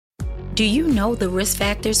Do you know the risk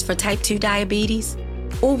factors for type 2 diabetes?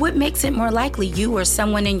 Or what makes it more likely you or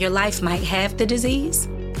someone in your life might have the disease?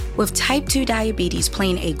 With type 2 diabetes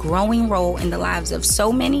playing a growing role in the lives of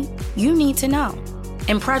so many, you need to know.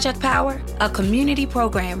 In Project Power, a community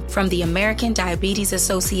program from the American Diabetes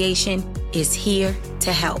Association is here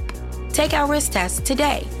to help. Take our risk test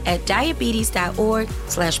today at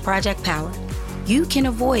diabetes.org/projectpower. You can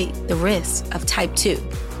avoid the risks of type 2.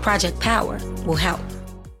 Project Power will help.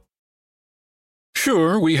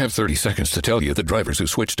 Sure, we have 30 seconds to tell you that drivers who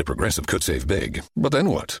switch to Progressive could save big. But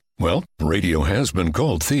then what? Well, radio has been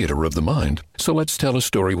called theater of the mind, so let's tell a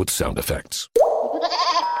story with sound effects.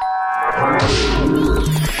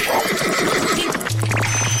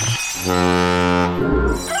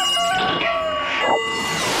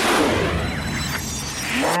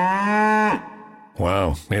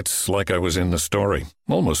 Wow, it's like I was in the story.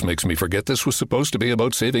 Almost makes me forget this was supposed to be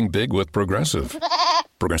about saving big with Progressive.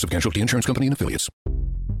 Progressive Casualty Insurance Company and Affiliates.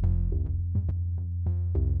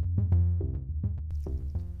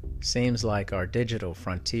 Seems like our digital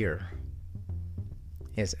frontier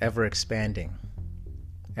is ever expanding,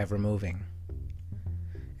 ever moving,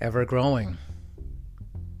 ever growing.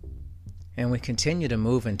 And we continue to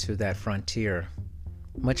move into that frontier,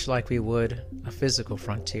 much like we would a physical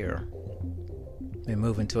frontier. We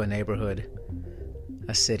move into a neighborhood,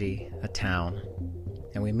 a city, a town,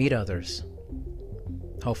 and we meet others,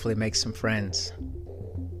 hopefully make some friends,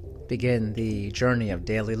 begin the journey of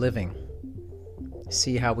daily living,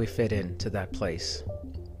 see how we fit into that place.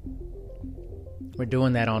 We're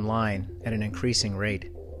doing that online at an increasing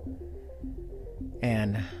rate.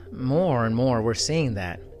 And more we're seeing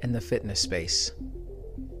that in the fitness space.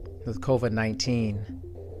 With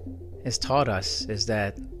COVID-19 has taught us is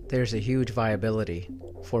that there's a huge viability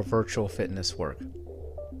for virtual fitness work.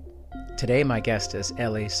 Today my guest is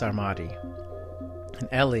Ellie Sarmadi. And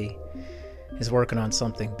Ellie is working on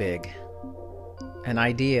something big. An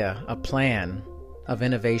idea, a plan of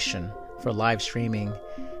innovation for live streaming,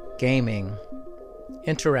 gaming,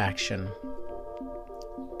 interaction,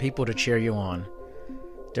 people to cheer you on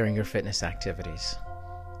during your fitness activities.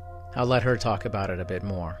 I'll let her talk about it a bit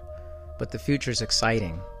more, but the future's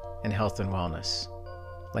exciting in health and wellness.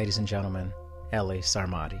 Ladies and gentlemen, Ellie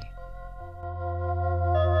Sarmadi.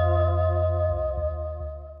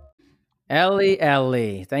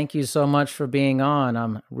 Ellie, thank you so much for being on.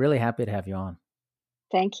 I'm really happy to have you on.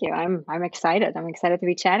 Thank you. I'm excited. I'm excited to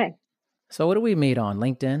be chatting. So what do we meet on?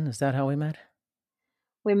 LinkedIn? Is that how we met?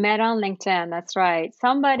 We met on LinkedIn. That's right.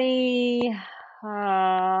 Somebody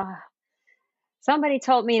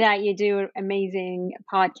told me that you do amazing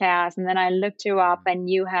podcasts, and then I looked you up, and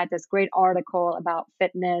you had this great article about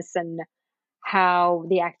fitness and how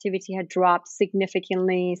the activity had dropped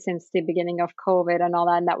significantly since the beginning of COVID and all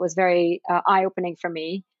that. And that was very eye-opening for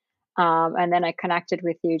me. And then I connected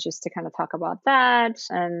with you just to kind of talk about that,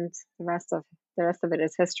 and the rest of it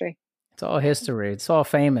is history. It's all history. It's all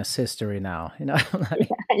famous history now, you know.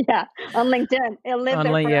 Yeah, on LinkedIn, it lived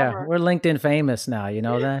there forever. Yeah, we're LinkedIn famous now. You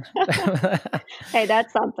know that. Hey,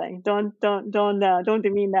 that's something. Don't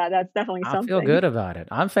demean that. That's definitely something. I feel good about it.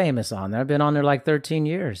 I'm famous on there. I've been on there like 13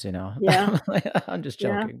 years. You know. Yeah. I'm just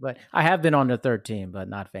joking, but I have been on there 13, but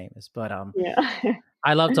not famous. But yeah.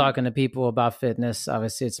 I love talking to people about fitness.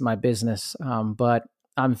 Obviously, it's my business, but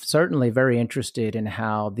I'm certainly very interested in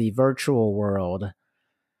how the virtual world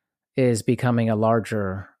is becoming a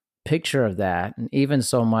larger picture of that. And even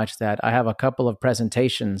so much that I have a couple of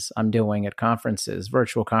presentations I'm doing at conferences,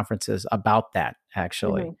 virtual conferences about that,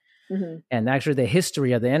 actually. Mm-hmm. Mm-hmm. And actually the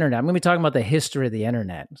history of the internet. I'm going to be talking about the history of the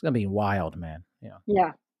internet. It's going to be wild, man. Yeah,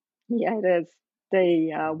 it is.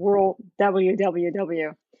 The world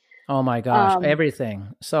WWW. Oh my gosh,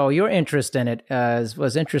 everything. So your interest in it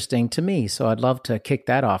was interesting to me. So I'd love to kick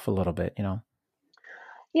that off a little bit,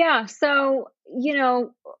 Yeah. So,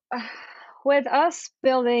 with us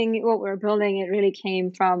building what we're building, it really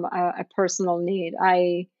came from a personal need.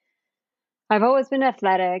 I've always been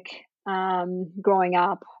athletic growing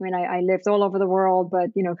up. I mean, I lived all over the world, but,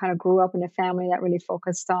 kind of grew up in a family that really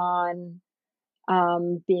focused on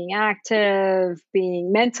being active,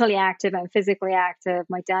 being mentally active and physically active.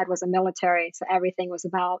 My dad was a military, so everything was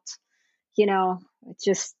about,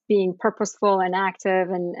 just being purposeful and active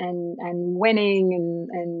and winning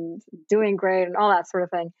and doing great and all that sort of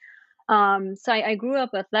thing. So I grew up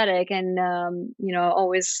athletic, and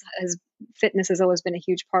fitness has always been a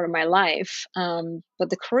huge part of my life. But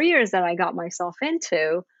the careers that I got myself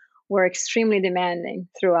into were extremely demanding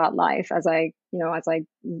throughout life as I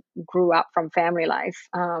grew up from family life.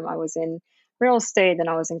 I was in real estate, then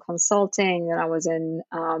I was in consulting, then I was in,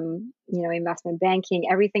 investment banking.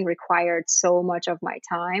 Everything required so much of my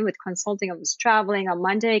time. With consulting, I was traveling on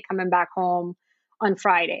Monday, coming back home on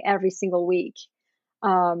Friday every single week.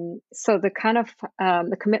 So the kind of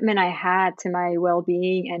the commitment I had to my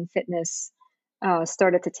well-being and fitness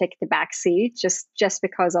started to take the back seat just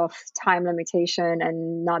because of time limitation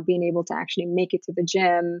and not being able to actually make it to the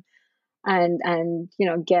gym and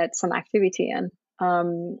get some activity in.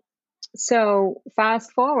 So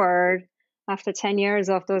fast forward after 10 years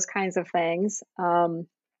of those kinds of things, now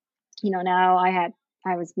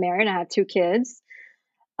I was married, I had two kids.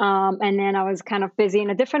 And then I was kind of busy in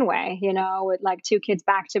a different way, with like two kids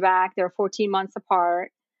back to back. They're 14 months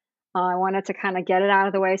apart. I wanted to kind of get it out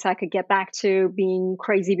of the way so I could get back to being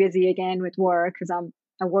crazy busy again with work because I'm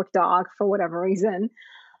a work dog for whatever reason.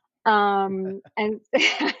 And and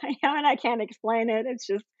I can't explain it. It's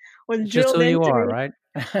just was It's just drilled who you into are, me. right?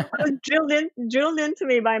 It was drilled into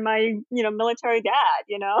me by my military dad.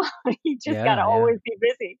 You just got to Yeah, yeah. always be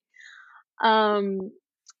busy. Um,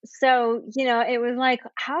 so it was like,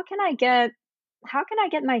 how can I get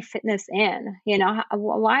my fitness in?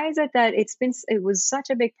 Why is it that it was such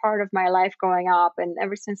a big part of my life growing up, and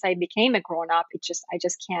ever since I became a grown up, I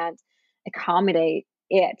just can't accommodate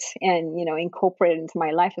it and incorporate it into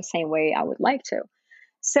my life the same way I would like to.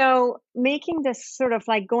 So making this sort of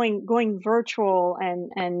like going virtual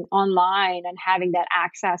and online and having that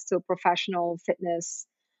access to a professional fitness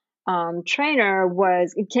trainer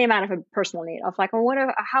it came out of a personal need of like,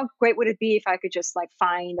 well, how great would it be if I could just like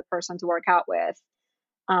find a person to work out with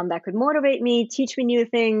that could motivate me, teach me new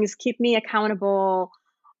things, keep me accountable,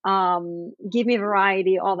 give me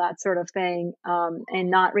variety, all that sort of thing,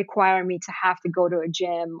 and not require me to have to go to a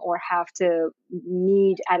gym or have to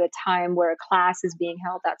meet at a time where a class is being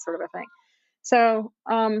held, that sort of a thing. So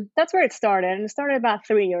that's where it started. And it started about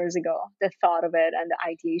 3 years ago, the thought of it and the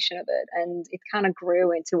ideation of it. And it kind of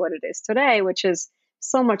grew into what it is today, which is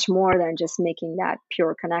so much more than just making that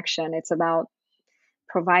pure connection. It's about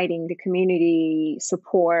providing the community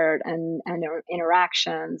support and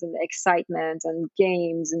interactions and excitement and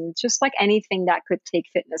games and just like anything that could take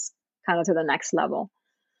fitness kind of to the next level.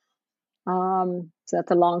 So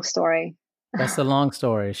that's a long story. That's the long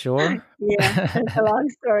story, sure. Yeah, it's a long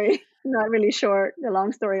story. Not really short. The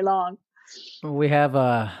long story long. We have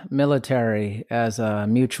a military as a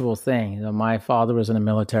mutual thing. My father was in the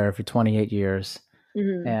military for 28 years.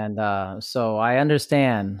 Mm-hmm. And so I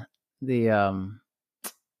understand the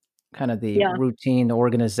kind of the Yeah. routine, the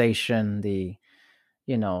organization, the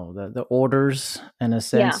orders in a Yeah.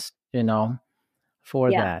 sense, for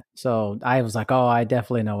Yeah. that. So I was like, oh, I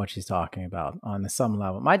definitely know what she's talking about on some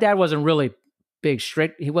level. My dad wasn't really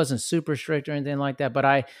strict. He wasn't super strict or anything like that, but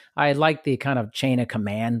I liked the kind of chain of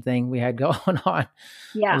command thing we had going on a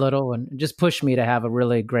Yeah. little, and it just pushed me to have a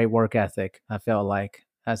really great work ethic. I felt like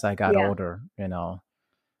as I got Yeah. older,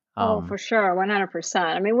 Oh, for sure,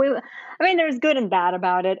 100%. I mean, there's good and bad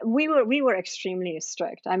about it. We were extremely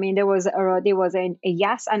strict. I mean, there was a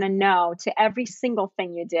yes and a no to every single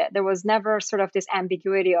thing you did. There was never sort of this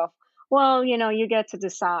ambiguity of, well, you get to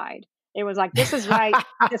decide. It was like, this is right.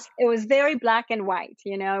 It was very black and white.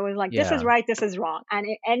 It was like, this is Yeah. right, this is wrong, and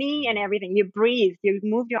any and everything you breathed, you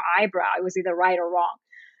moved your eyebrow, it was either right or wrong.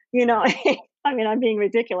 I mean, I'm being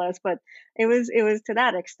ridiculous, but it was to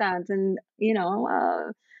that extent, and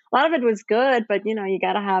a lot of it was good, but you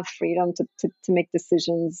got to have freedom to make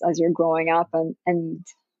decisions as you're growing up and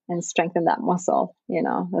strengthen that muscle.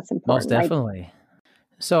 That's Most important. definitely.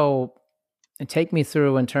 So take me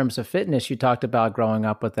through in terms of fitness. You talked about growing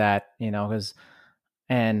up with that,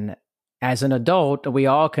 and as an adult, we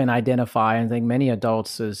all can identify, and I think many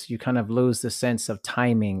adults, is you kind of lose the sense of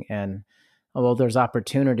timing and, well, there's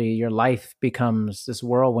opportunity. Your life becomes this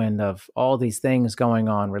whirlwind of all these things going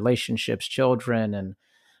on, relationships, children, and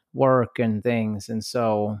work and things. And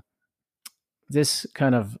so this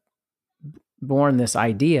kind of born this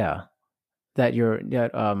idea that you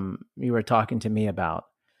were talking to me about.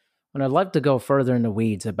 And I'd love to go further in the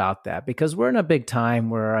weeds about that, because we're in a big time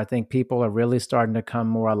where I think people are really starting to come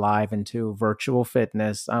more alive into virtual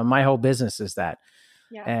fitness. My whole business is that.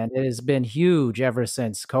 Yeah. And it has been huge ever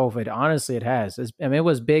since COVID. Honestly, it has. It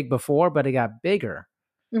was big before, but it got bigger.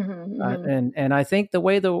 Mm-hmm, mm-hmm. And I think the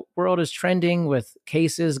way the world is trending with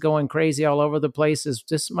cases going crazy all over the place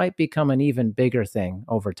this might become an even bigger thing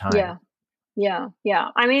over time. Yeah. Yeah. Yeah.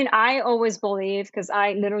 I mean, I always believe, because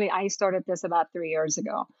I started this about 3 years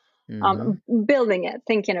ago, building it,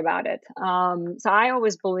 thinking about it. So I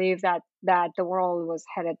always believed that the world was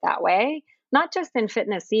headed that way. not just in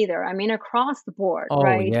fitness either. I mean, across the board, Oh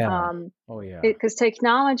right? yeah. Oh yeah. Because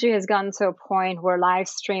technology has gotten to a point where live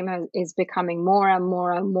stream is becoming more and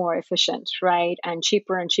more and more efficient, right? And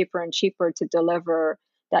cheaper and cheaper and cheaper to deliver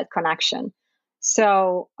that connection.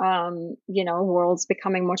 So, world's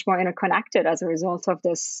becoming much more interconnected as a result of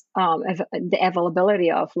this, the availability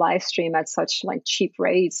of live stream at such like cheap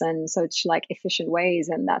rates and such like efficient ways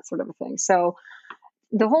and that sort of a thing. So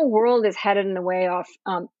the whole world is headed in the way of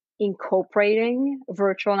incorporating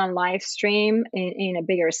virtual and live stream in a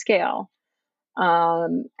bigger scale.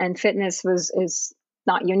 And fitness is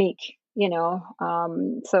not unique,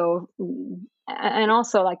 so, and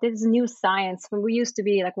also like this new science. When we used to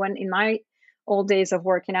be like, when in my old days of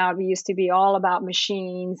working out, we used to be all about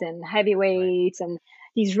machines and heavy Right. weights and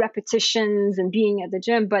these repetitions and being at the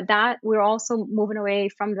gym, but that we're also moving away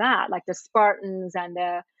from that. Like the Spartans and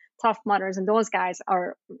the Tough Mudders and those guys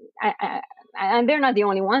are, and they're not the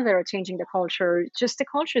only ones that are changing the culture. Just the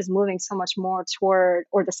culture is moving so much more toward,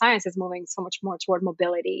 or the science is moving so much more toward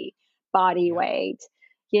mobility, body Yep. weight,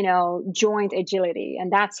 joint agility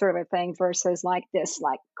and that sort of a thing, versus like this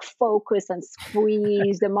like focus and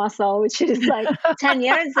squeeze the muscle, which is like 10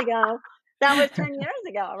 years ago. That was 10 years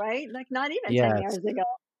ago, right? Like not even 10 Yes. years ago.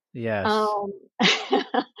 Yes. Um,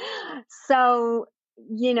 so,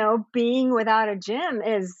 being without a gym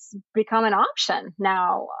is become an option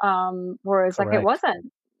now, whereas like it Correct.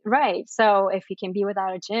 wasn't. Right. So if you can be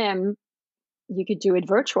without a gym, you could do it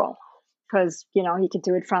virtual because, you could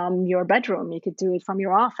do it from your bedroom, you could do it from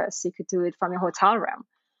your office, you could do it from your hotel room.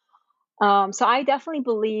 So I definitely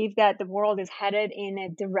believe that the world is headed in a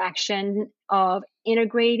direction of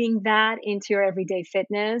integrating that into your everyday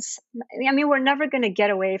fitness. I mean, we're never going to get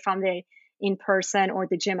away from the in person or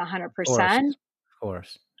the gym Of course. 100%, Of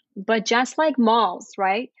course. but just like malls,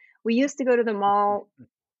 right? We used to go to the mall.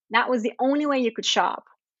 That was the only way you could shop,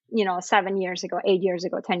 7 years ago, 8 years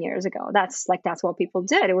ago, 10 years ago. That's what people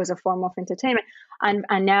did. It was a form of entertainment. And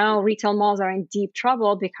now retail malls are in deep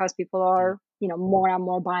trouble because people Yeah. are, more and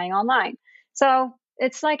more buying online. So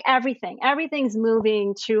it's like everything's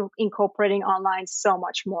moving to incorporating online so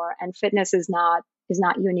much more. And fitness is not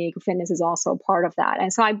unique. Fitness is also part of that.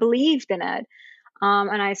 And so I believed in it.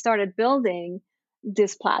 And I started building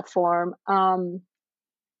this platform. And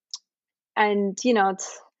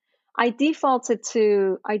I defaulted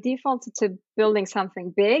to building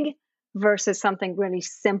something big versus something really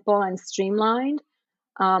simple and streamlined.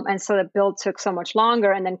 And so the build took so much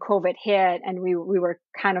longer, and then COVID hit, and we were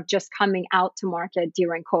kind of just coming out to market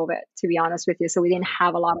during COVID, to be honest with you. So we didn't Right.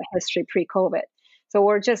 have a lot of history pre-COVID. So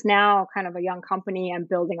we're just now kind of a young company and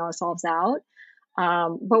building ourselves out.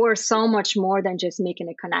 But we're so much more than just making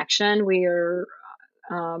a connection.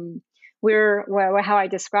 Um, well, how I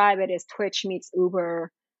describe it is Twitch meets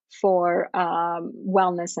Uber for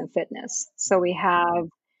wellness and fitness. So we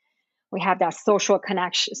have that social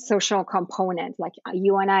connection, social component. Like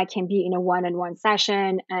you and I can be in a one-on-one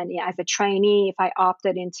session, and yeah, as a trainee, if I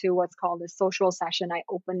opted into what's called a social session, I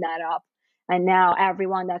open that up, and now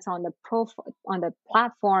everyone that's on the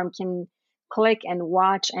platform can click and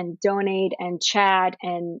watch and donate and chat,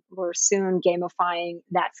 and we're soon gamifying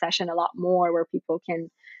that session a lot more, where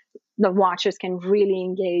the watchers can really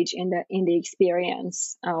engage in the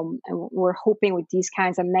experience. And we're hoping with these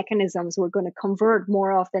kinds of mechanisms, we're going to convert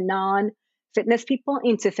more of the non-fitness people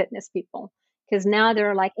into fitness people, because now Right.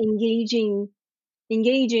 they're like engaging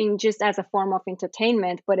just as a form of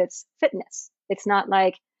entertainment, but it's fitness. It's not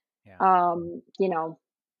like Yeah. um, you know,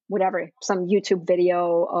 whatever, some YouTube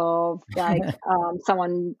video of like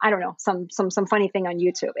someone, I don't know, some funny thing on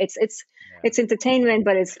YouTube. Yeah. It's entertainment,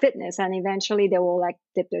 but it's fitness, and eventually they will like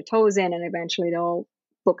dip their toes in, and eventually they'll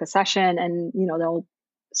book a session, and they'll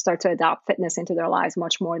start to adopt fitness into their lives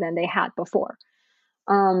much more than they had before.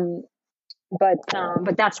 Um, but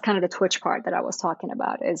that's kind of the Twitch part that I was talking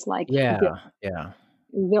about, is like Yeah. Yeah.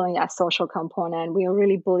 building that social component. We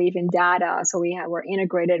really believe in data, so we're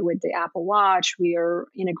integrated with the Apple Watch. We are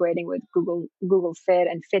integrating with Google Fit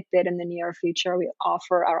and Fitbit in the near future. We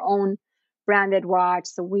offer our own branded watch,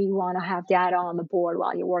 so we want to have data on the board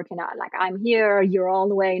while you're working out. Like I'm here, you're all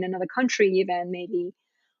the way in another country, even maybe,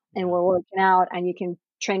 and Yeah. we're working out, and you can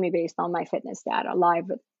train me based on my fitness data,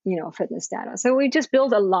 live, fitness data. So we just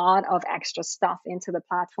build a lot of extra stuff into the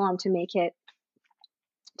platform to make it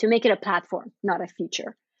a platform, not a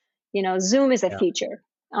feature. Zoom is a Yeah. feature.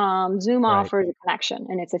 Zoom Right. offers a connection,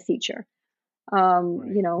 and it's a feature.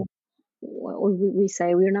 Right. We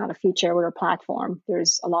say we're not a feature, we're a platform.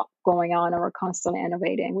 There's a lot going on, and we're constantly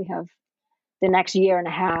innovating. We have the next year and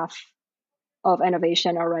a half of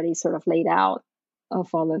innovation already sort of laid out.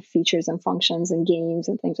 all the features and functions and games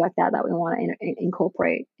and things like that we want to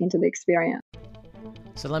incorporate into the experience.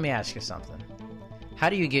 So let me ask you something. How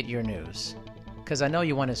do you get your news? Because I know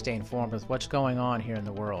you want to stay informed with what's going on here in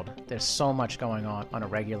the world. There's so much going on a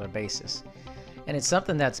regular basis. And it's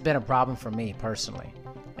something that's been a problem for me personally.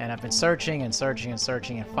 And I've been searching and searching and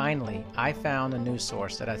searching, and finally I found a news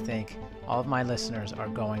source that I think all of my listeners are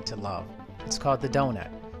going to love. It's called The Donut,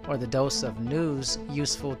 or The Dose of News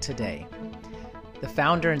Useful Today. The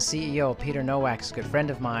founder and CEO, Peter Nowak, is a good friend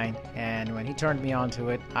of mine, and when he turned me onto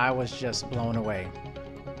it, I was just blown away.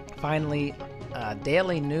 Finally, a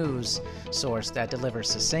daily news source that delivers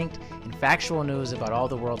succinct and factual news about all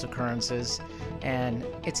the world's occurrences, and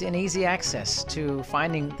it's an easy access to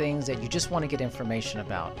finding things that you just want to get information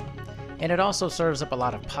about. And it also serves up a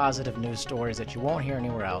lot of positive news stories that you won't hear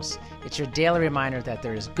anywhere else. It's your daily reminder that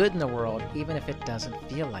there is good in the world, even if it doesn't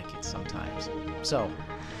feel like it sometimes. So,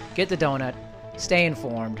 get the donut, stay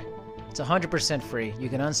informed. It's 100% free. You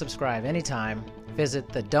can unsubscribe anytime. Visit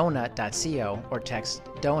thedonut.co or text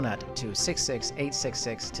donut to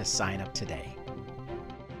 66866 to sign up today.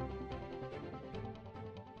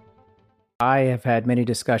 I have had many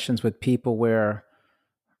discussions with people where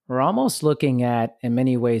we're almost looking at, in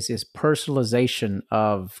many ways, is personalization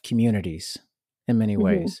of communities in many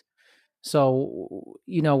ways. So,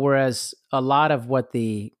 whereas a lot of what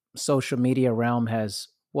the social media realm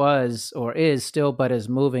was or is still, but is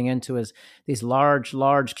moving into is these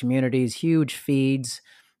large communities, huge feeds,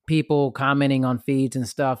 people commenting on feeds and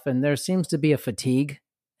stuff. And there seems to be a fatigue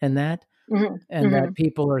in that. That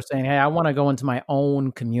people are saying, hey, I want to go into my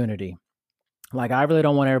own community. Like, I really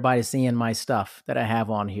don't want everybody seeing my stuff that I have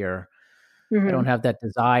on here. I don't have that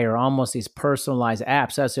desire, almost these personalized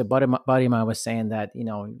apps. That's a buddy of mine was saying that, you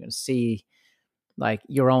can see like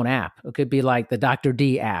your own app. It could be like the Dr.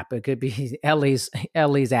 D app. It could be Ellie's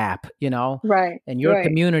app, Right. And your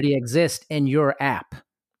community exists in your app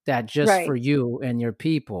that just for you and your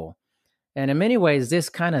people. And in many ways, this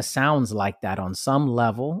kind of sounds like that on some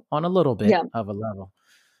level, on a little bit of a level.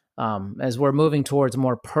 As we're moving towards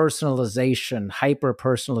more personalization,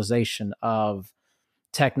 hyper-personalization of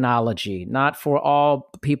technology, not for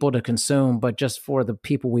all people to consume, but just for the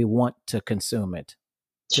people we want to consume it,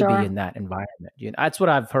 to be in that environment. That's what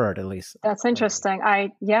I've heard, at least. That's interesting.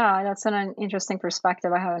 That's an interesting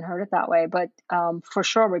perspective. I haven't heard it that way, but for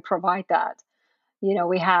sure we provide that.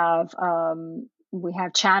 We have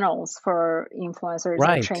channels for influencers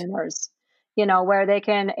or trainers. Where they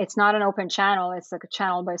can, it's not an open channel, it's like a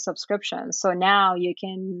channel by subscription. So now you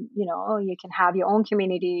can, you can have your own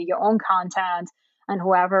community, your own content, and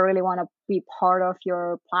whoever really want to be part of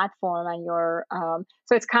your platform and your,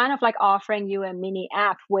 so it's kind of like offering you a mini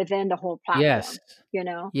app within the whole platform, Yes.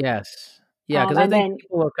 Yes. Yeah. Cause I think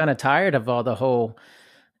people are kind of tired of all the whole,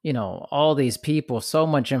 all these people, so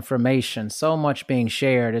much information, so much being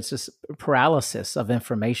shared. It's just paralysis of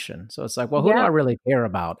information. So it's like, well, who do I really care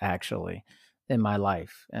about actually in my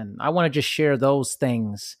life? And I want to just share those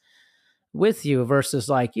things with you versus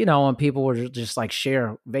like, when people were just like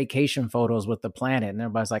share vacation photos with the planet and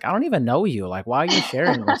everybody's like, I don't even know you. Like, why are you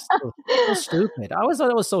sharing this? So stupid. I always thought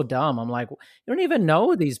it was so dumb. I'm like, you don't even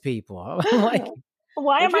know these people. I'm like,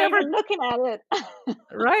 why am I even looking at it?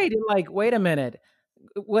 Right. You're like, wait a minute.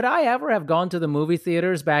 Would I ever have gone to the movie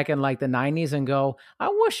theaters back in like the 90s and go, I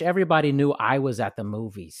wish everybody knew I was at the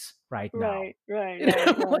movies right now. Right. In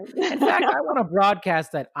fact, I want to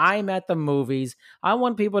broadcast that I'm at the movies. I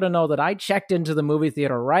want people to know that I checked into the movie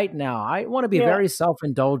theater right now. I want to be very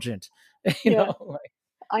self-indulgent.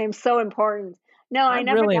 I am so important. No, I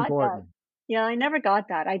never got that. Yeah, I never got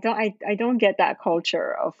that. I don't get that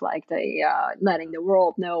culture of like the letting the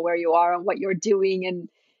world know where you are and what you're doing and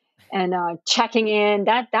checking in,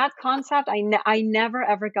 that concept, I never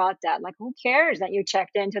ever got that. Like, who cares that you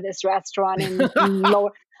checked into this restaurant in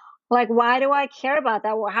lower? Like, why do I care about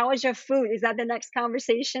that? Well, how was your food? Is that the next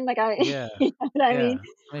conversation? Like, you know what I mean?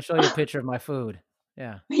 Let me show you a picture of my food.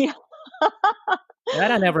 Yeah. Yeah.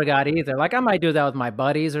 That I never got either. Like, I might do that with my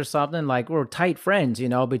buddies or something. Like, we're tight friends,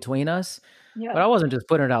 between us. Yeah. But I wasn't just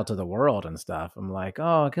putting it out to the world and stuff. I'm like,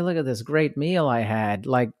 oh, okay, look at this great meal I had,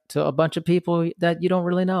 like to a bunch of people that you don't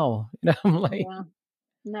really know. I'm like,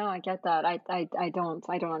 no, I get that. I don't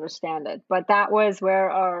understand it. But that was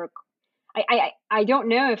where I don't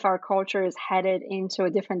know if our culture is headed into a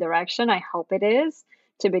different direction. I hope it is,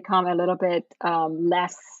 to become a little bit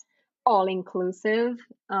less all inclusive,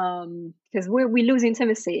 because we lose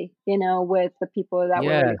intimacy, with the people that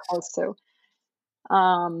we're really close to.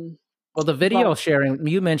 Well, the video sharing,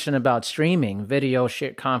 you mentioned about streaming, video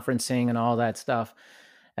conferencing and all that stuff.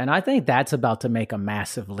 And I think that's about to make a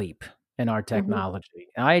massive leap. in our technology.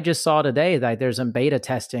 And I just saw today that there's some beta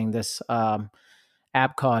testing this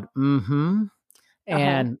app called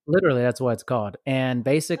and literally that's what it's called. And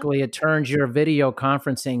basically it turns your video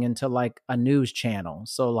conferencing into like a news channel.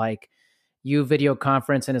 So like you video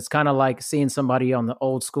conference and it's kind of like seeing somebody on the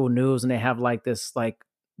old school news and they have like this like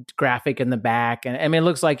graphic in the back. And I mean, it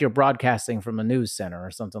looks like you're broadcasting from a news center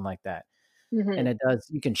or something like that. And it does,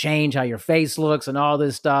 you can change how your face looks and all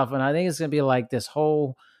this stuff. And I think it's going to be like this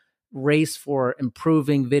whole race for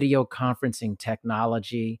improving video conferencing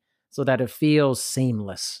technology so that it feels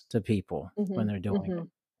seamless to people when they're doing it.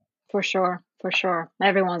 For sure. For sure.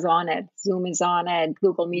 Everyone's on it. Zoom is on it.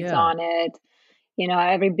 Google Meet's on it. You know,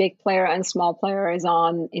 every big player and small player is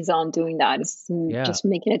on doing that. It's just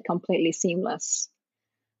making it completely seamless.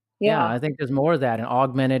 Yeah, I think there's more of that in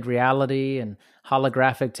augmented reality and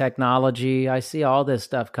holographic technology. I see all this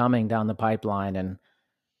stuff coming down the pipeline and,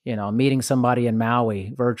 you know, meeting somebody in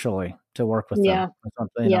Maui virtually to work with them or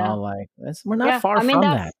something, you know, like we're not far from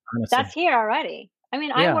that. Honestly. That's here already. I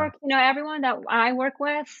mean, I work, you know, everyone that I work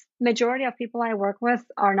with, majority of people I work with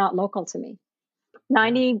are not local to me.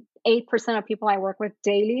 98% of people I work with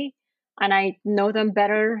daily, and I know them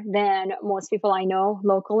better than most people I know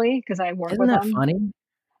locally because I work with them. Isn't that funny?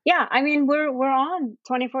 Yeah, I mean, we're on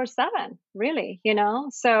 24/7, really, you know.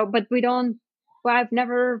 So, but I've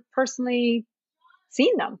never personally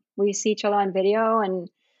seen them. We see each other on video, and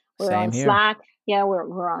we're on Slack. Yeah,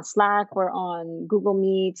 we're on Slack. We're on Google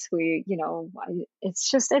Meets. We, you know,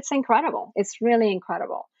 it's incredible. It's really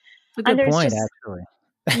incredible. It's a good point, actually.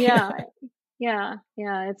 Yeah.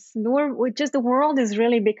 It's the world is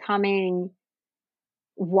really becoming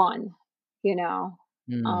one. You know.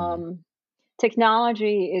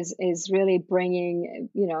 Technology is really bringing,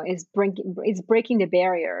 you know, is breaking the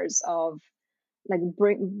barriers of like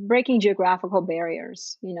breaking geographical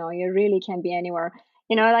barriers. You know, you really can be anywhere.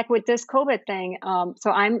 You know, like with this COVID thing.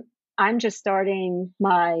 So I'm just starting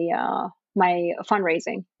my my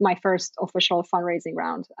fundraising, my first official fundraising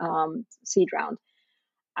round, seed round.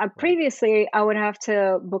 Previously, I would have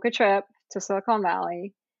to book a trip to Silicon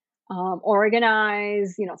Valley,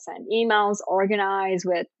 organize, you know, send emails, organize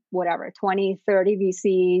with whatever, 20, 30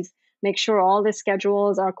 VCs, make sure all the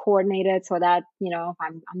schedules are coordinated so that, you know, I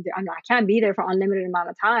can't be there for unlimited amount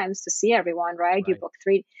of times to see everyone, right? You book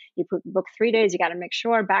 3 days, you got to make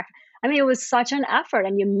sure back. I mean, it was such an effort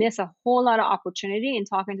and you miss a whole lot of opportunity in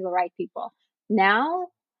talking to the right people. Now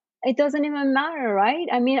it doesn't even matter, right?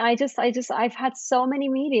 I mean, I've had so many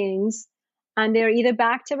meetings and they're either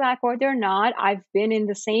back to back or they're not. I've been in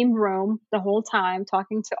the same room the whole time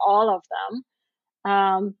talking to all of them.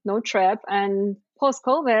 No trip. And post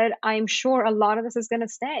COVID, I'm sure a lot of this is going to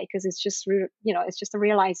stay because it's just, you know, it's just a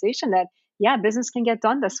realization that, business can get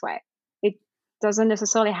done this way. It doesn't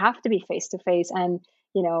necessarily have to be face to face and,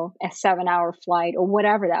 you know, a 7-hour flight or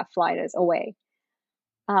whatever that flight is away.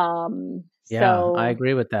 So, I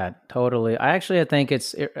agree with that. Totally. I think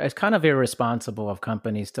it's kind of irresponsible of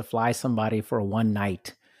companies to fly somebody for one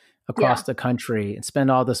night across the country and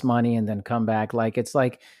spend all this money and then come back. Like, it's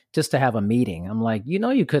like just to have a meeting. I'm like, you know,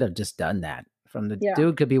 you could have just done that.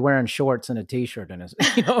 Dude could be wearing shorts and a t-shirt and his,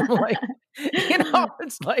 you know, like, you know,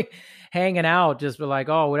 it's like hanging out, just be like,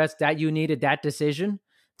 oh, well, that's that you needed that decision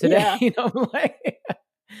today, you know, like,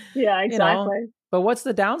 exactly. You know? But what's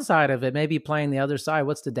the downside of it? Maybe playing the other side.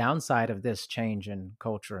 What's the downside of this change in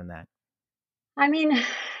culture and that? I mean,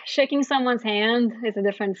 shaking someone's hand is a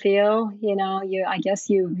different feel. You know, I guess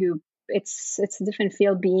it's a different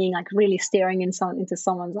feel being like really staring into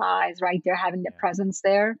someone's eyes, right? They're having the presence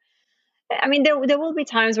there. I mean, there will be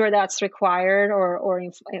times where that's required or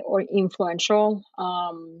influential.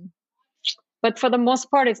 But for the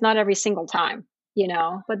most part, it's not every single time, you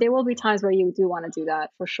know, but there will be times where you do want to do that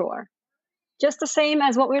for sure. Just the same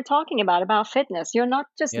as what we were talking about fitness. You're not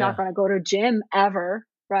not going to go to gym ever,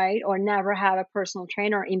 right? Or never have a personal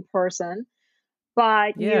trainer in person,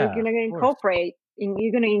 but you're going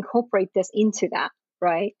to incorporate this into that,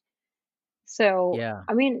 right? So,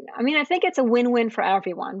 I mean, I think it's a win-win for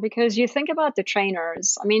everyone because you think about the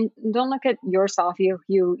trainers. I mean, don't look at yourself.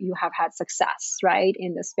 You have had success, right,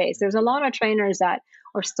 in this space. There's a lot of trainers that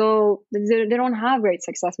are still, they don't have great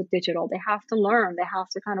success with digital. They have to learn. They have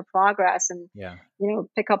to kind of progress and, you know,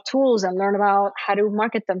 pick up tools and learn about how to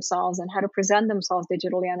market themselves and how to present themselves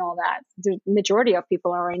digitally and all that. The majority of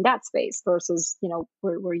people are in that space versus, you know,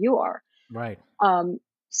 where you are. Right.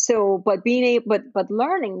 So, but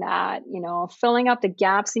learning that, you know, filling up the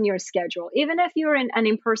gaps in your schedule, even if you're an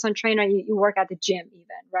in-person trainer, you work at the gym even,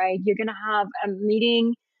 right? You're going to have a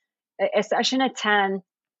meeting, a session at 10,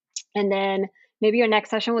 and then maybe your next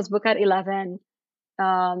session was booked at 11.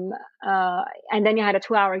 And then you had a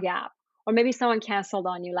 2-hour gap. or maybe someone canceled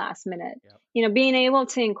on you last minute. Yep. Being able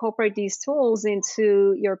to incorporate these tools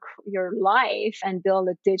into your life and build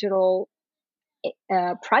a digital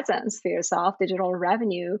presence for yourself, digital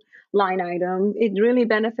revenue line item, it really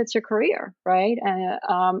benefits your career, right?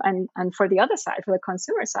 And for the other side, for the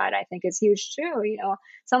consumer side, I think it's huge too.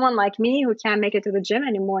 Someone like me who can't make it to the gym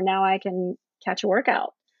anymore, now I can catch a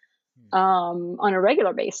workout on a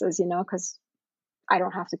regular basis, because I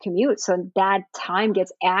don't have to commute. So that time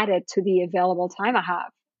gets added to the available time I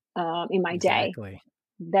have in my day Exactly.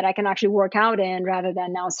 that I can actually work out in, rather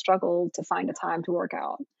than now struggle to find the time to work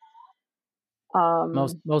out.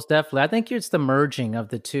 Most definitely. I think it's the merging of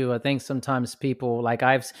the two. I think sometimes people like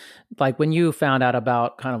when you found out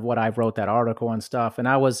about kind of what I wrote that article and stuff, and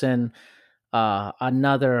I was in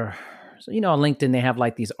another, on LinkedIn, they have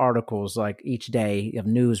like these articles like each day of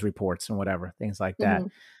news reports and whatever, things like that.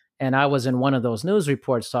 Mhm. And I was in one of those news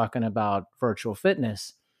reports talking about virtual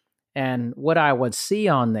fitness. And what I would see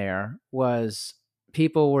on there was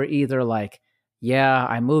people were either like, yeah,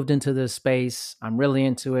 I moved into this space, I'm really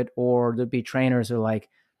into it, or there'd be trainers who are like,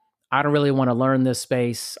 I don't really want to learn this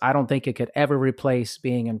space. I don't think it could ever replace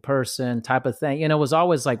being in person type of thing. It was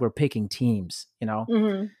always like we're picking teams,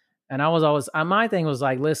 Mhm. and I was always, my thing was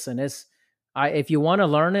like, listen, if you want to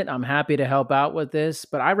learn it, I'm happy to help out with this,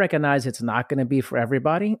 but I recognize it's not going to be for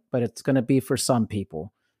everybody, but it's going to be for some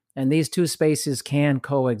people. And these two spaces can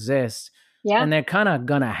coexist. Yeah. And they're kind of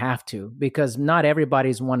going to have to, because not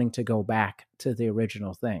everybody's wanting to go back to the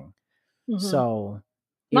original thing. Mhm. So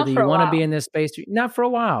Not either for you a want to be while. in this space, not for a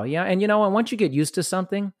while. Yeah. And and once you get used to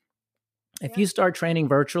something, if Yeah. you start training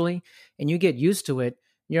virtually and you get used to it,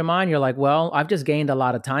 in your mind, you're like, well, I've just gained a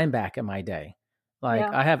lot of time back in my day. Like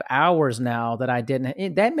Yeah. I have hours now that I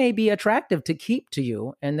didn't, that may be attractive to keep to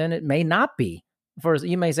you. And then it may not be. First,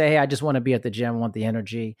 you may say, hey, I just want to be at the gym, want the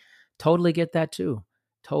energy. Totally get that too.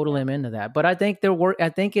 Totally Yeah. am into that. But I think I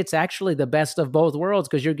think it's actually the best of both worlds,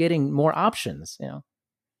 because you're getting more options,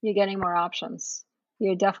 You're getting more options.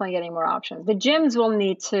 You're definitely getting more options. The gyms will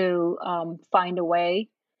need to find a way.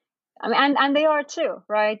 I mean, and they are too,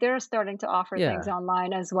 right? They're starting to offer things Yeah.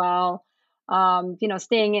 online as well.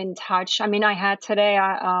 Staying in touch. I mean, I had today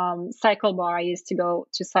Cycle Bar. I used to go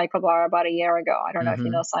to Cycle Bar about a year ago. I don't know if you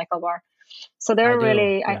Hmm. know Cycle Bar. So I they're do.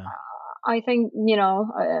 really, Yeah. I think,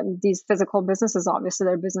 these physical businesses, obviously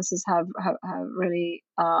their businesses have really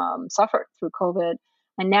suffered through COVID.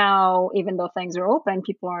 And now, even though things are open,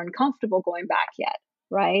 people aren't comfortable going back yet.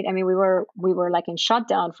 Right. I mean, we were like in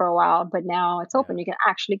shutdown for a while, but now it's Yeah. open. You can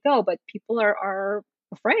actually go, but people are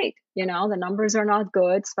afraid. The numbers are not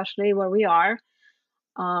good, especially where we are.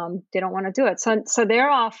 They don't want to do it. So they're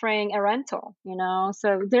offering a rental,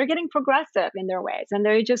 so they're getting progressive in their ways, and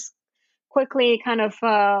they're just quickly kind of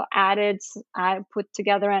put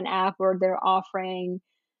together an app where they're offering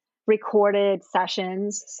recorded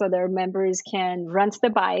sessions so their members can rent the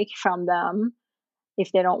bike from them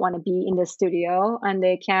if they don't want to be in the studio, and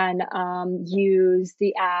they can use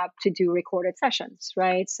the app to do recorded sessions,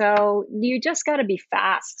 right? So you just got to be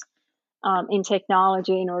fast in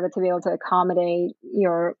technology in order to be able to accommodate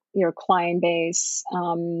your client base,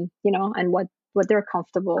 and what they're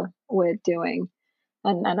comfortable with doing.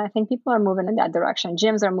 And I think people are moving in that direction.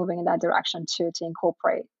 Gyms are moving in that direction too, to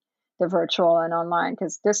incorporate the virtual and online,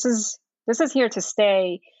 because this is here to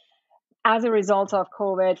stay as a result of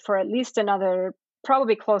COVID for at least another,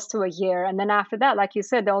 probably close to a year. And then after that, like you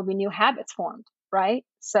said, there will be new habits formed, right?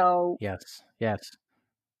 So Yes. Yes.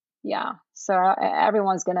 yeah, so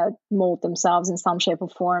everyone's going to mold themselves in some shape or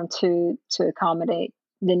form to accommodate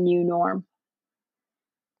the new norm.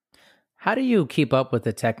 How do you keep up with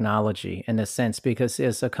the technology in a sense? Because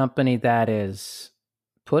it's a company that is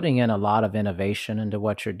putting in a lot of innovation into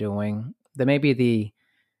what you're doing. There may be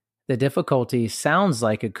the difficulty sounds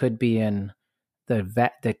like it could be in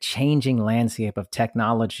the changing landscape of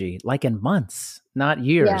technology, like in months, not Yeah.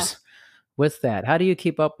 years. With that, how do you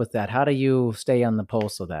keep up with that? How do you stay on the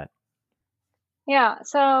pulse of that? Yeah.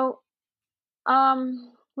 So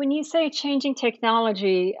when you say changing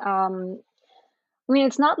technology, I mean,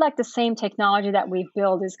 it's not like the same technology that we've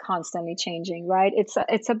built is constantly changing, right?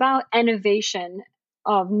 It's about innovation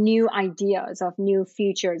of new ideas, of new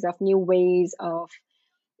features, of new ways of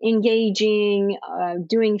engaging,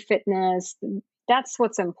 doing fitness. That's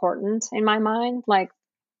what's important in my mind. Like,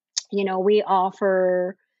 we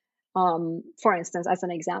offer, for instance, as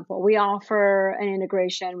an example, we offer an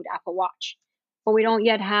integration with Apple Watch, but we don't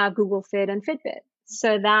yet have Google Fit and Fitbit.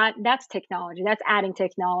 So that's technology. That's adding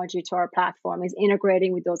technology to our platform, is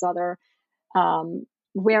integrating with those other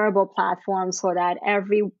wearable platforms, so that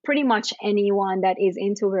pretty much anyone that is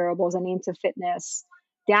into wearables and into fitness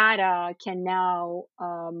data can now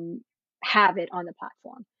have it on the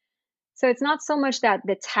platform. So it's not so much that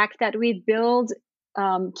the tech that we build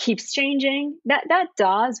keeps changing. That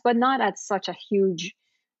does, but not at such a huge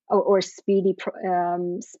or speedy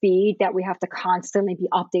speed that we have to constantly be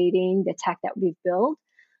updating the tech that we've built.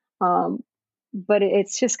 But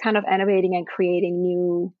it's just kind of innovating and creating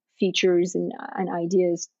new features and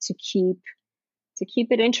ideas to keep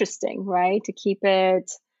it interesting, right? To keep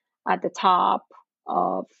it at the top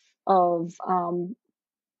of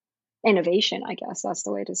innovation, I guess that's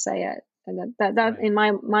the way to say it. And that right. In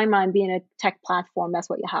my mind, being a tech platform, that's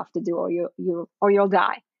what you have to do, or you'll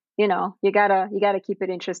die. You know, you gotta keep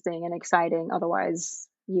it interesting and exciting, otherwise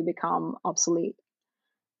you become obsolete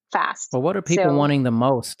fast. Well, what are people wanting the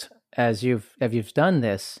most as you've done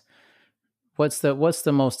this? What's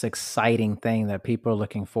the most exciting thing that people are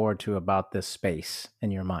looking forward to about this space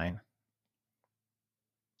in your mind?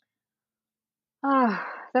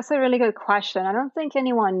 That's a really good question. I don't think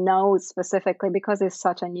anyone knows specifically because it's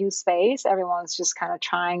such a new space. Everyone's just kind of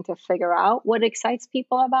trying to figure out what excites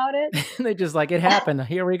people about it. They just like, it happened.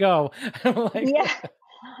 Here we go. Like, yeah,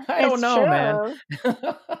 I don't know, man.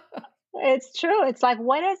 It's true. It's like,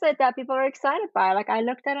 what is it that people are excited by? Like, I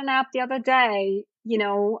looked at an app the other day,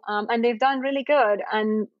 and they've done really good.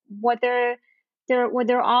 And what they're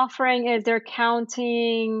offering is they're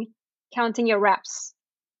counting your reps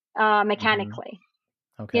mechanically. Mm-hmm.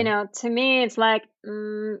 Okay. To me, it's like,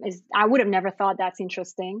 I would have never thought that's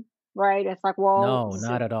interesting, right? It's like, well, no,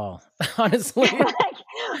 not at all. Honestly, like,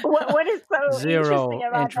 what is so zero interesting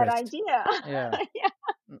about interest. that idea? Yeah. yeah.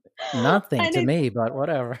 Nothing to me, but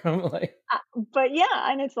whatever. I'm like, but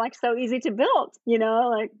yeah, and it's like so easy to build.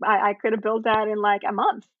 Like I could have built that in like a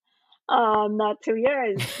month, not 2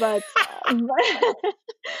 years, but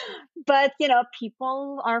but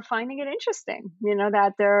people are finding it interesting.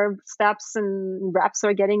 That their steps and reps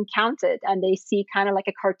are getting counted, and they see kind of like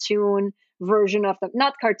a cartoon version of them,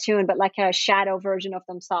 not cartoon, but like a shadow version of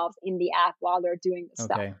themselves in the app while they're doing the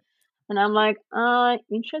stuff. And I'm like,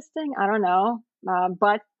 interesting. I don't know.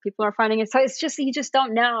 But people are finding it. So it's just, you just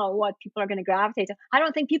don't know what people are going to gravitate to. I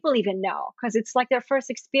don't think people even know because it's like their first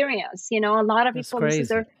experience. A lot of people,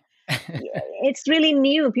 it's really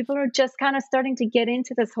new. People are just kind of starting to get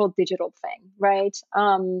into this whole digital thing, right?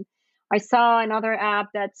 I saw another app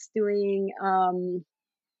that's doing,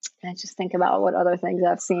 I just think about what other things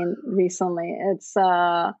I've seen recently.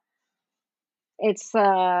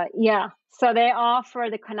 So they offer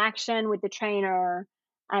the connection with the trainer,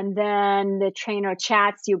 and then the trainer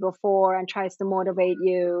chats you before and tries to motivate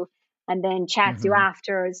you, and then chats you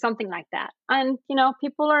after, something like that. And,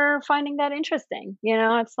 people are finding that interesting.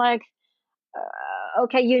 It's like,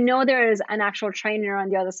 okay, there is an actual trainer on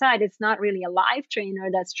the other side. It's not really a live trainer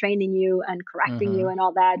that's training you and correcting you and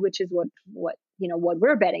all that, which is what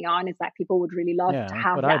we're betting on, is that people would really love to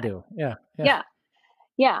have what that. I do.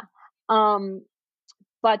 Yeah.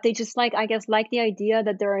 But they just like the idea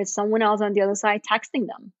that there is someone else on the other side texting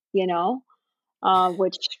them,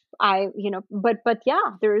 which but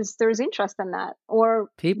yeah, there's interest in that.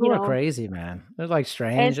 Or people are crazy, man. They're like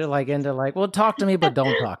strange. They're like into like, well, talk to me, but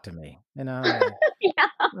don't talk to me.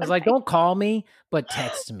 It's like, don't call me, but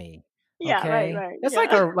text me. Yeah, okay? right. It's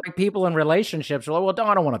like people in relationships are like, well,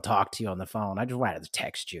 I don't want to talk to you on the phone. I just want to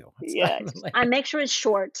text you. And make sure it's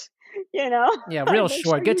short. Yeah, real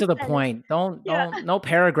short. Get to the point. Don't no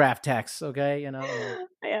paragraph text. Okay,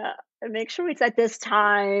 Yeah, and make sure it's at this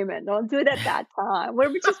time, and don't do it at that time. We're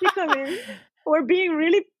becoming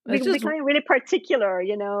really particular,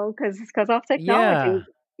 because of technology.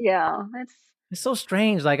 Yeah, it's so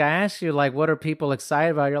strange. Like, I asked you, like, what are people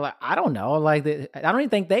excited about? You're like, I don't know. Like, I don't even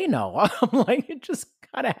think they know. I'm like, it just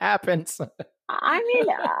kind of happens. I mean,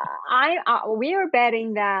 we are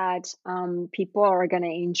betting that people are going to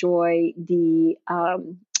enjoy the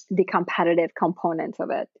competitive component of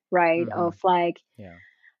it, right? Of like,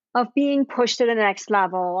 of being pushed to the next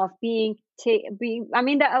level, of being. I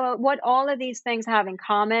mean, what all of these things have in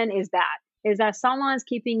common is that someone's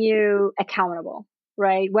keeping you accountable,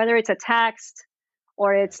 right? Whether it's a text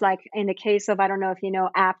or it's like in the case of, I don't know if you know,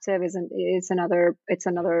 Aptiv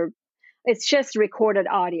it's just recorded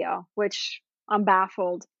audio, which I'm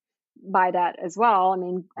baffled by that as well. I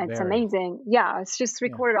mean, it's amazing. Yeah, it's just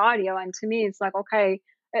recorded audio. And to me, it's like, okay,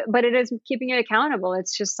 but it is keeping you accountable.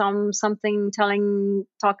 It's just something talking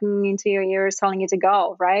into your ears, telling you to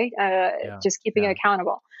go, right? Just keeping you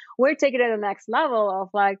accountable. We're taking it to the next level of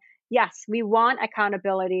like, yes, we want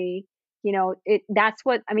accountability. That's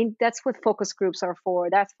what focus groups are for.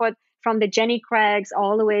 That's what, from the Jenny Craigs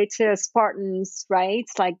all the way to Spartans, right?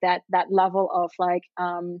 It's like that level of like,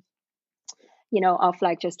 of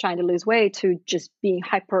like just trying to lose weight to just being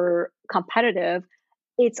hyper competitive.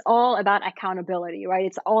 it's all about accountability, right?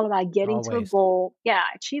 It's all about getting to a Always. goal. Yeah,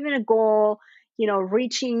 achieving a goal,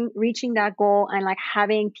 reaching that goal, and like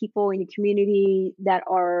having people in the community that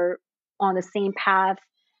are on the same path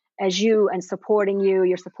as you and supporting you.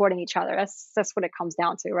 You're supporting each other. That's what it comes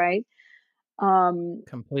down to, right? And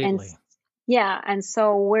Completely. yeah, and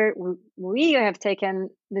so we have taken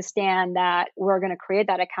the stand that we're going to create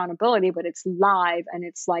that accountability, but it's live and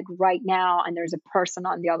it's like right now, and there's a person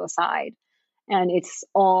on the other side, and it's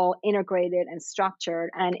all integrated and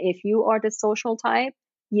structured. And if you are the social type,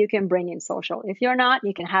 you can bring in social. If you're not,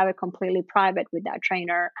 you can have it completely private with that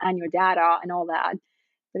trainer and your data and all that.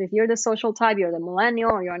 But if you're the social type, you're the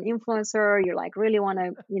millennial or you're an influencer, you're like really want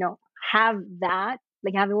to, have that,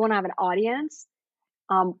 like you want to have an audience,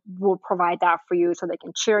 we'll provide that for you so they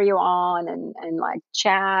can cheer you on and like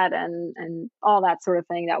chat and all that sort of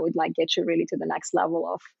thing that would like get you really to the next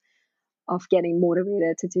level of getting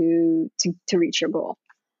motivated to reach your goal.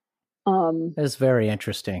 It's very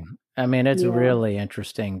interesting. I mean, it's really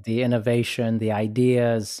interesting. The innovation, the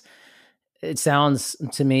ideas. It sounds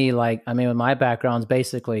to me like, I mean, with my background is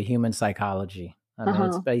basically human psychology. I mean,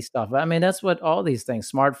 it's based off, I mean, that's what all these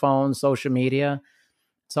things, smartphones, social media,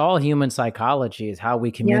 it's all human psychology, is how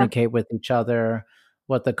we communicate with each other,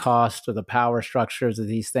 what the cost or the power structures of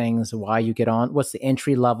these things, why you get on, what's the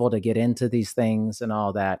entry level to get into these things and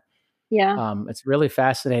all that. Yeah. It's really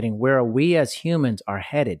fascinating where we as humans are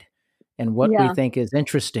headed and what we think is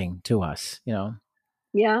interesting to us,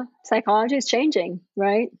 Yeah. Psychology is changing,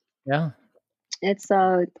 right? Yeah. It's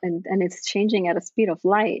and it's changing at a speed of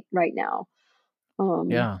light right now.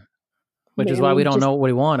 Yeah. Which is why we don't know what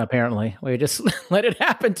we want, apparently. We just let it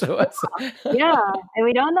happen to us. Yeah. And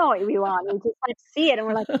we don't know what we want. We just like see it and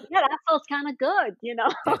we're like, yeah, that feels kind of good,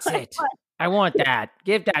 That's it. I want that.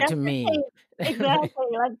 Give that to me. Exactly.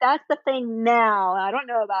 Like that's the thing now. I don't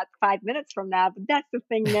know about 5 minutes from now, but that's the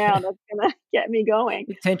thing now that's gonna get me going.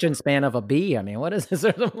 Attention span of a bee. I mean, what is this?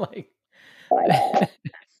 Like?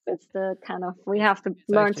 It's the kind of, we have to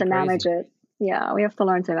learn to manage it. Yeah, we have to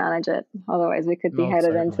learn to manage it. Otherwise we could be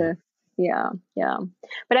headed into, yeah.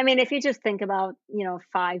 But I mean, if you just think about,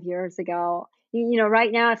 5 years ago,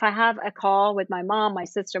 right now, if I have a call with my mom, my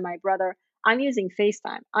sister, my brother, I'm using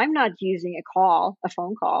FaceTime. I'm not using a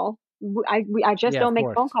phone call. I just don't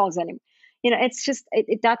make phone calls anymore. It's just,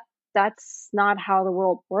 that's not how the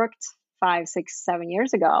world worked 5, 6, 7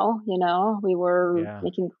 years ago. We were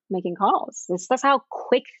making calls. That's how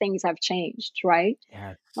quick things have changed, right?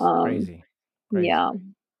 Yeah, it's crazy. Yeah.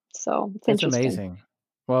 So it's interesting. Amazing.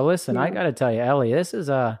 Well, listen, I got to tell you, Ellie, this is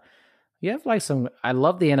you have like I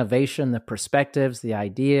love the innovation, the perspectives, the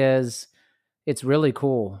ideas. It's really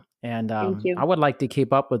cool. And I would like to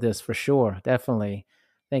keep up with this for sure. Definitely.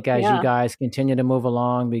 I think as you guys continue to move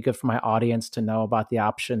along, be good for my audience to know about the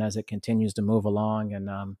option as it continues to move along and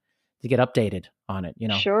to get updated on it,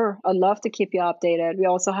 Sure. I'd love to keep you updated. We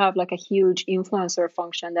also have like a huge influencer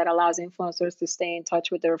function that allows influencers to stay in touch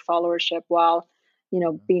with their followership while,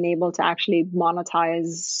 being able to actually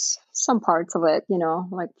monetize some parts of it,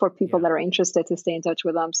 like for people that are interested to stay in touch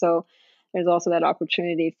with them. So there's also that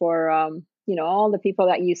opportunity for, all the people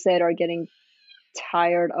that you said are getting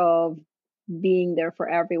tired of being there for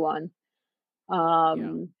everyone.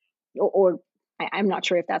 Or I'm not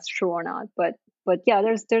sure if that's true or not, but yeah,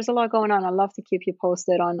 there's a lot going on. I'd love to keep you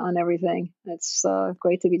posted on everything. It's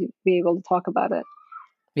great to be able to talk about it.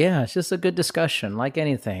 Yeah, it's just a good discussion, like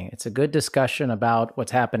anything. It's a good discussion about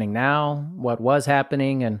what's happening now, what was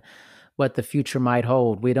happening, and what the future might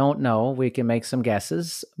hold. We don't know. We can make some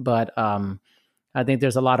guesses, but I think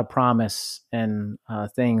there's a lot of promise in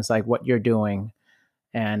things like what you're doing,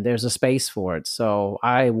 and there's a space for it. So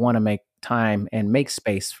I want to make time and make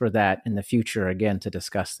space for that in the future, again, to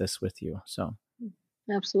discuss this with you. So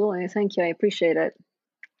absolutely. Thank you. I appreciate it.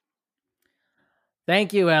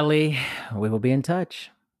 Thank you, Ellie. We will be in touch.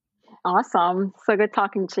 Awesome. So good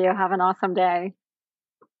talking to you. Have an awesome day.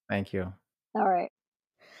 Thank you. All right.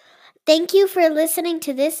 Thank you for listening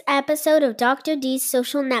to this episode of Dr. D's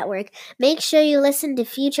Social Network. Make sure you listen to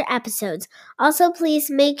future episodes. Also, please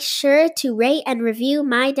make sure to rate and review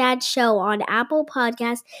My Dad's Show on Apple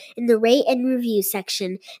Podcasts in the rate and review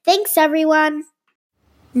section. Thanks, everyone.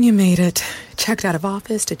 You made it. Checked out of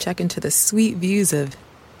office to check into the sweet views of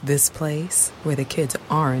this place where the kids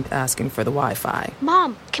aren't asking for the Wi-Fi.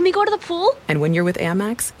 Mom, can we go to the pool? And when you're with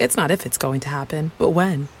Amex, it's not if it's going to happen, but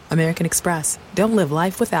when. American Express. Don't live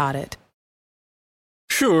life without it.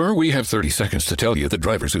 Sure, we have 30 seconds to tell you that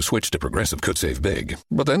drivers who switch to Progressive could save big.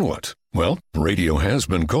 But then what? Well, radio has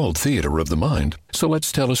been called theater of the mind, so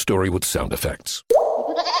let's tell a story with sound effects.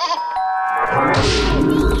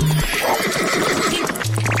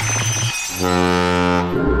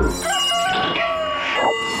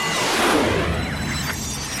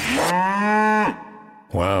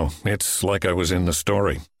 Wow, it's like I was in the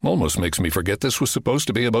story. Almost makes me forget this was supposed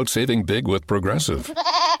to be about saving big with Progressive.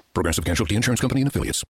 Progressive Casualty Insurance Company and Affiliates.